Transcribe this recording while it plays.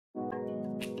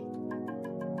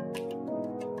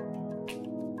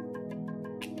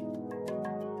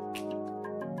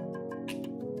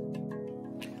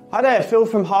Hi there, Phil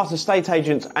from HAART Estate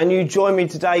Agents, and you join me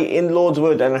today in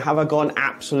Lordswood, and have I got an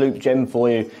absolute gem for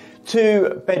you.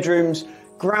 2 bedrooms,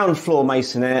 ground floor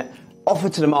masonette,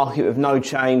 offered to the market with no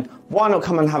chain. Why not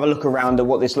come and have a look around at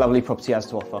what this lovely property has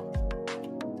to offer?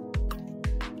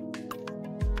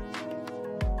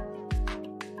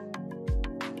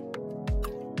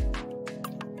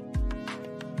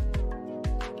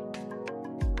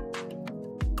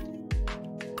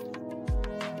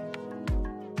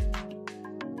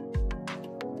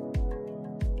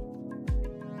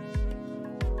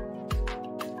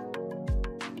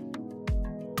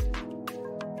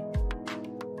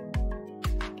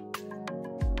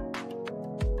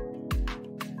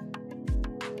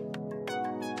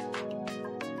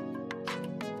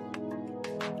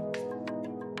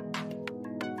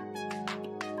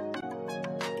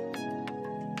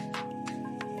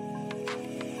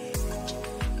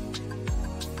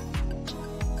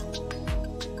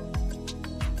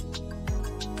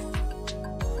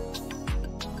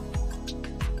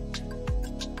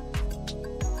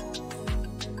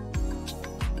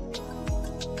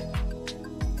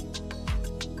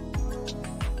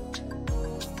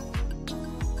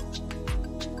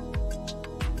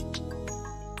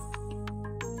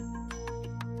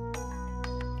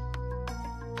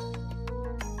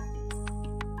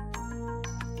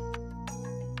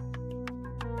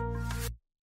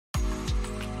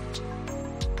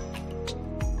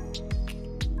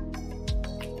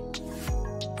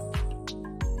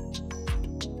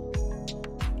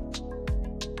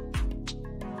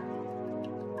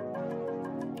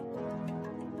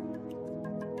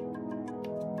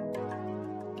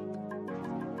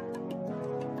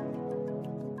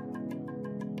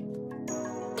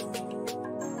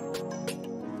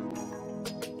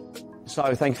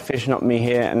 So thank you for finishing up with me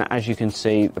here, and as you can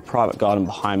see, the private garden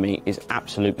behind me is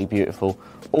absolutely beautiful.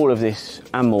 All of this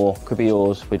and more could be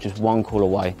yours with just one call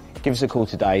away. Give us a call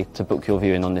today to book your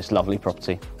viewing on this lovely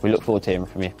property. We look forward to hearing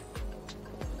from you.